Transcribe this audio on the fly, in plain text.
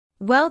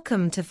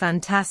Welcome to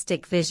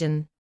Fantastic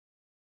Vision.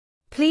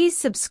 Please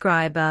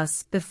subscribe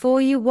us before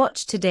you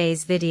watch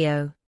today's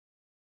video.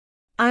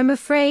 I'm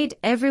afraid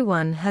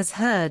everyone has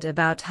heard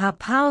about how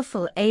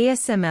powerful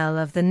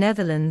ASML of the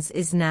Netherlands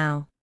is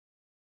now.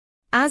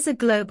 As a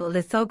global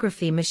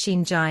lithography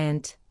machine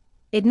giant,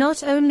 it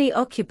not only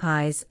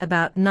occupies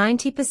about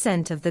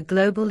 90% of the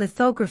global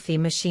lithography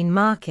machine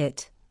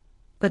market,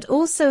 but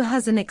also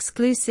has an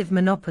exclusive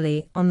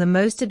monopoly on the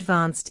most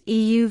advanced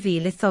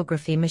EUV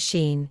lithography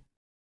machine.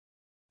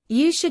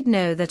 You should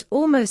know that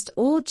almost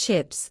all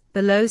chips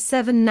below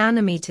 7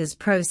 nanometers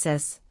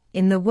process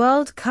in the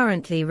world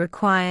currently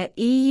require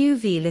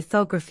EUV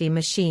lithography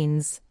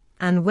machines,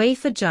 and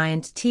wafer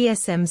giant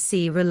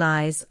TSMC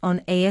relies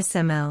on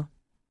ASML.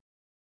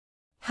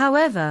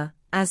 However,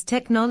 as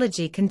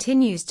technology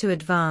continues to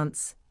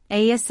advance,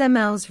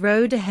 ASML's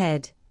road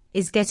ahead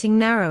is getting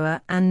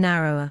narrower and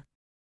narrower.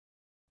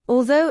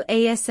 Although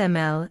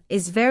ASML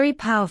is very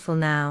powerful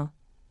now,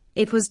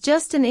 it was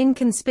just an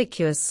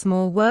inconspicuous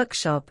small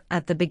workshop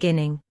at the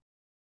beginning.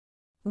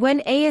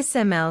 When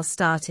ASML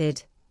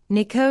started,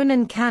 Nikon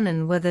and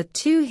Canon were the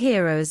two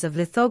heroes of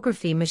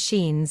lithography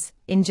machines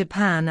in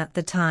Japan at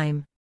the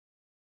time.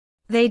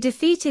 They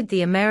defeated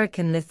the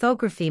American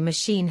lithography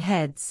machine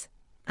heads,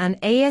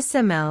 and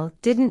ASML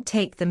didn't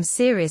take them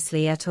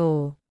seriously at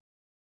all.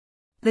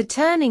 The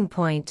turning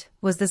point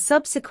was the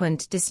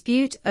subsequent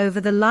dispute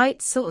over the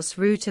light source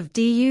route of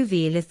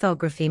DUV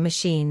lithography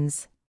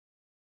machines.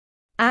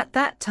 At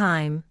that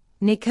time,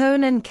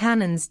 Nikon and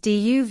Canon's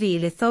DUV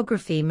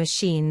lithography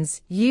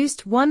machines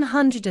used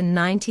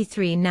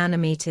 193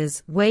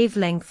 nanometers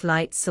wavelength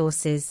light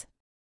sources.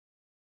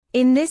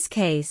 In this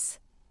case,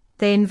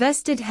 they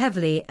invested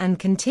heavily and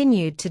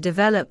continued to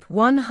develop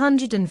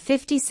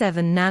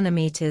 157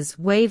 nanometers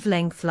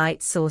wavelength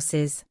light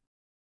sources.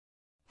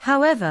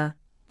 However,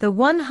 the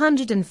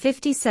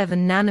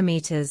 157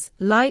 nanometers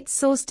light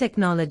source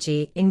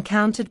technology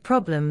encountered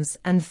problems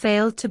and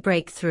failed to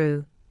break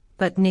through,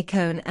 but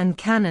Nikon and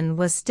Canon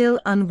were still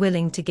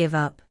unwilling to give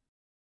up.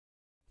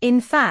 In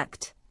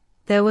fact,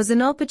 there was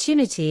an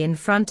opportunity in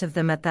front of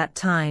them at that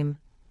time,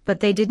 but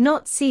they did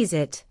not seize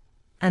it,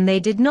 and they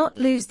did not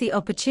lose the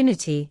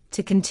opportunity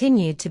to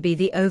continue to be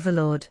the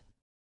overlord.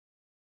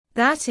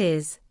 That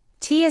is,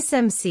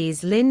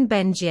 TSMC's Lin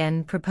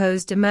Benjian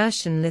proposed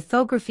immersion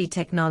lithography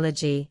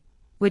technology,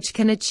 which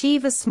can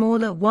achieve a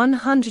smaller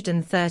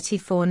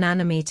 134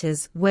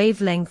 nanometers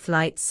wavelength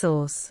light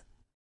source.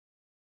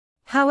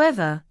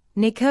 However,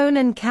 Nikon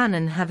and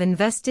Canon have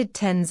invested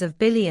tens of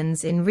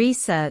billions in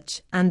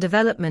research and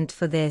development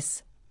for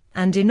this,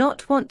 and do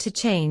not want to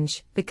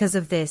change because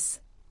of this,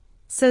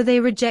 so they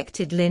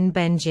rejected Lin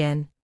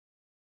Benjian.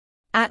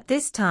 At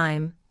this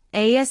time,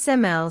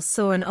 ASML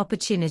saw an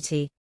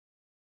opportunity.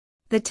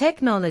 The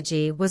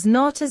technology was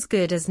not as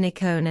good as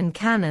Nikon and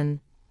Canon,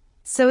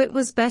 so it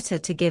was better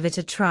to give it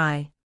a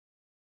try.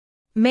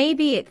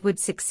 Maybe it would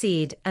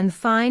succeed and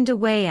find a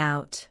way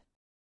out.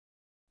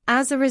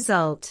 As a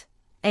result,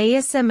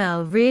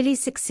 ASML really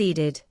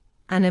succeeded,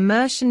 and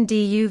immersion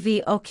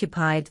DUV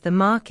occupied the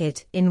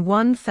market in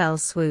one fell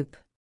swoop.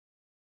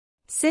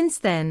 Since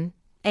then,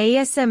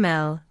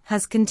 ASML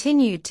has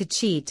continued to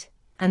cheat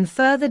and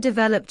further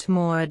developed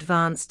more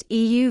advanced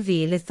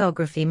EUV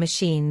lithography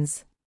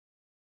machines.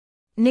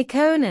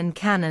 Nikon and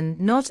Canon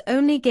not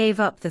only gave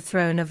up the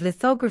throne of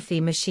lithography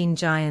machine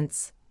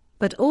giants,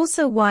 but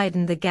also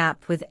widened the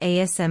gap with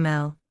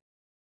ASML.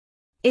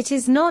 It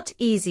is not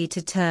easy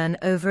to turn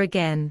over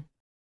again.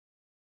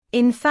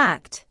 In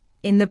fact,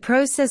 in the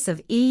process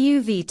of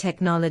EUV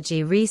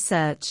technology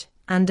research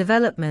and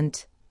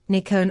development,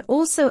 Nikon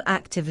also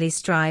actively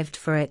strived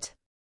for it.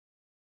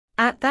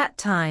 At that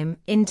time,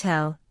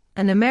 Intel,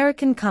 an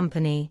American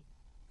company,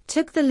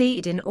 took the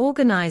lead in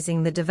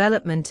organizing the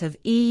development of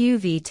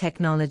EUV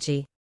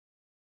technology.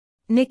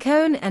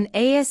 Nikon and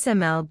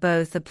ASML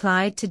both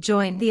applied to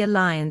join the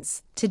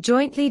alliance to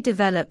jointly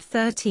develop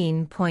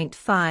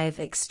 13.5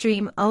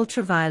 extreme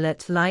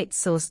ultraviolet light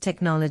source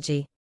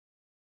technology.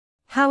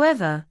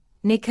 However,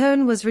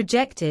 Nikon was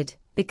rejected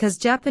because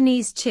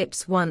Japanese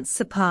chips once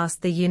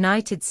surpassed the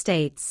United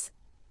States,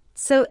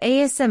 so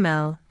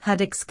ASML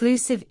had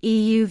exclusive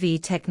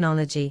EUV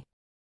technology.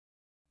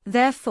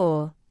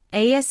 Therefore,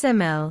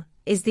 ASML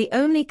is the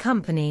only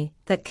company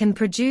that can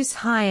produce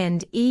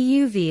high-end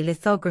EUV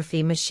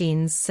lithography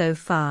machines so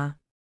far.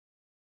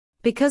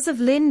 Because of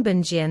Lin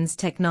Benjian's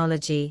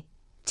technology,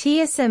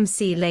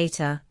 TSMC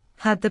later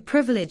had the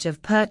privilege of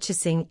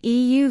purchasing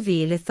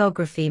EUV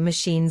lithography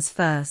machines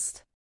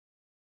first.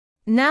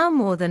 Now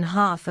more than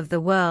half of the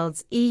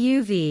world's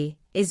EUV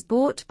is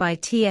bought by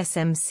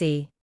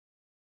TSMC.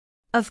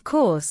 Of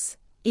course,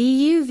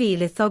 EUV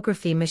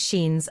lithography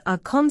machines are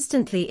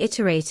constantly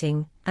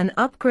iterating and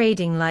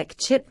upgrading like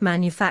chip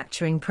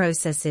manufacturing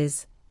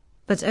processes,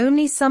 but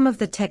only some of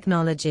the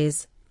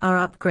technologies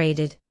are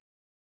upgraded.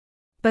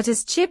 But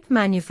as chip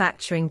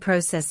manufacturing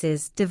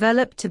processes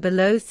develop to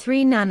below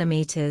 3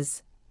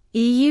 nanometers,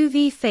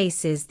 EUV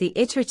faces the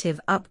iterative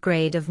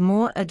upgrade of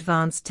more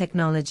advanced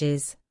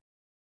technologies.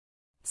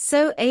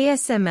 So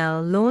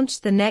ASML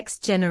launched the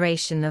next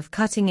generation of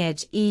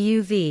cutting-edge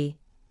EUV,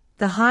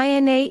 the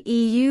high-NA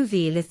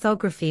EUV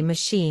lithography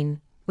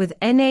machine, with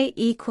NA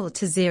equal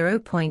to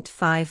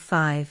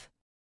 0.55.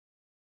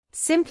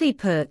 Simply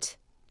put,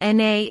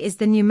 NA is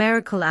the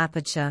numerical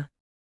aperture.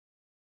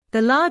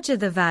 The larger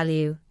the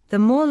value, the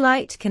more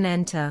light can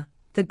enter,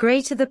 the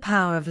greater the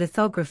power of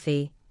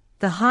lithography,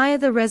 the higher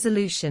the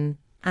resolution,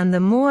 and the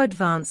more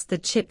advanced the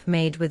chip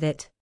made with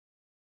it.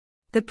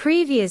 The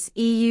previous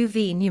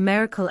EUV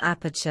numerical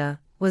aperture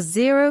was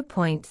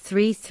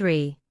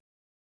 0.33.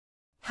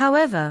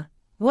 However,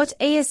 what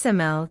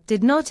ASML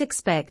did not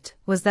expect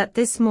was that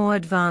this more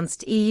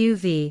advanced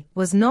EUV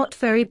was not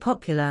very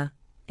popular,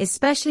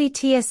 especially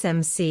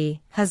TSMC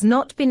has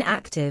not been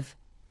active,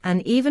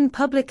 and even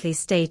publicly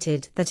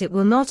stated that it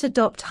will not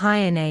adopt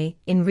high-NA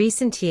in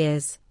recent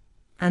years,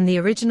 and the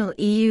original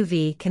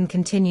EUV can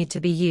continue to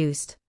be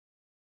used.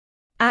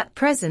 At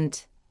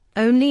present,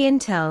 only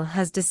Intel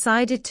has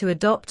decided to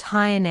adopt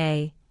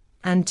high-NA,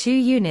 and 2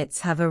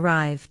 units have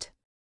arrived.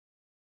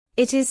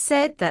 It is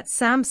said that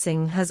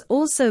Samsung has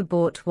also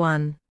bought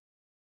one.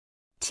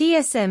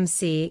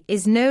 TSMC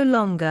is no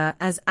longer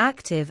as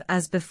active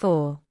as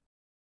before.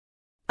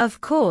 Of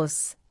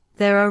course,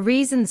 there are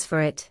reasons for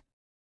it.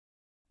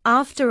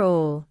 After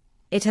all,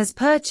 it has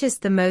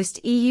purchased the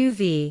most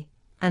EUV,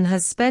 and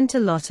has spent a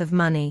lot of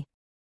money.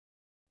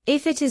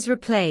 If it is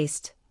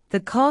replaced, the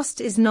cost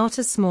is not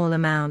a small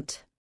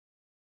amount.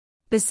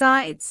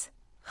 Besides,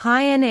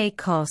 high-NA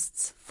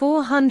costs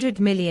 $400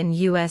 million.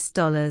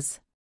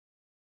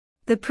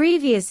 The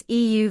previous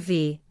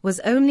EUV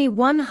was only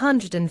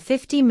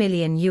 $150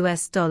 million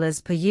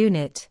per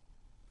unit,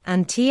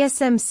 and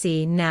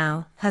TSMC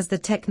now has the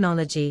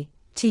technology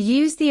to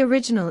use the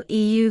original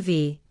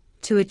EUV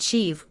to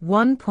achieve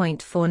 1.4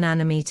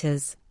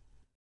 nanometers.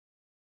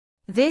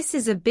 This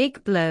is a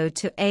big blow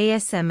to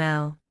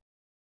ASML.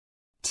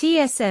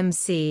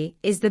 TSMC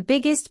is the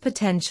biggest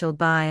potential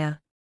buyer.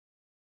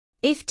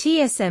 If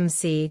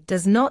TSMC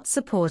does not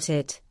support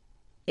it,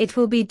 it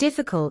will be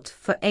difficult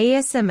for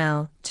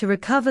ASML to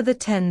recover the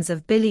tens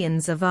of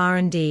billions of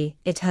R&D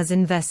it has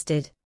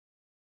invested.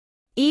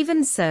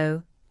 Even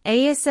so,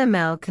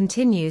 ASML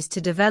continues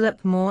to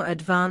develop more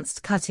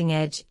advanced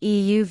cutting-edge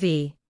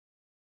EUV.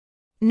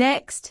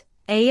 Next,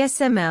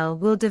 ASML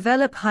will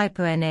develop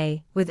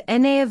Hyper-NA with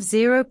NA of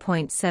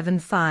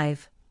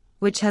 0.75,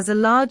 which has a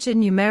larger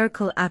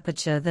numerical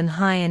aperture than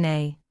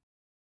high-NA.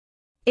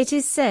 It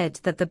is said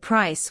that the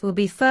price will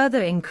be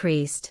further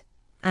increased,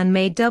 and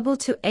may double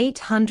to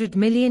 $800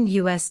 million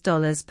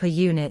per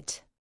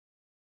unit.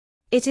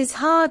 It is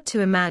hard to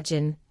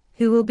imagine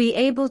who will be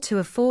able to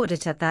afford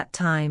it at that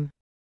time.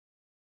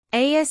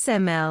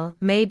 ASML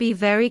may be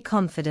very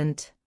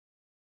confident.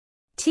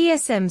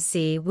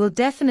 TSMC will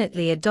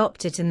definitely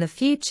adopt it in the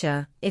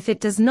future if it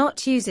does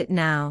not use it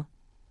now,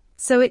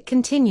 so it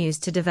continues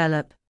to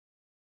develop.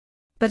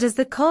 But as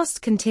the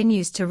cost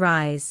continues to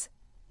rise,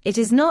 it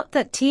is not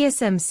that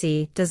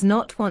TSMC does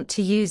not want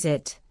to use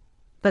it,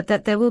 but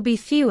that there will be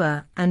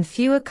fewer and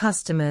fewer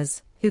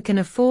customers who can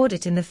afford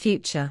it in the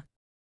future.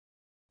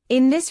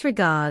 In this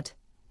regard,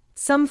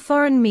 some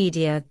foreign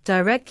media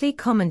directly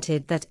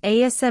commented that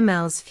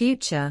ASML's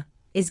future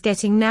is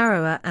getting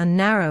narrower and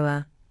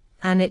narrower,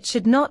 and it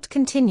should not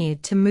continue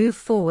to move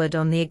forward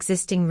on the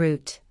existing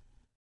route.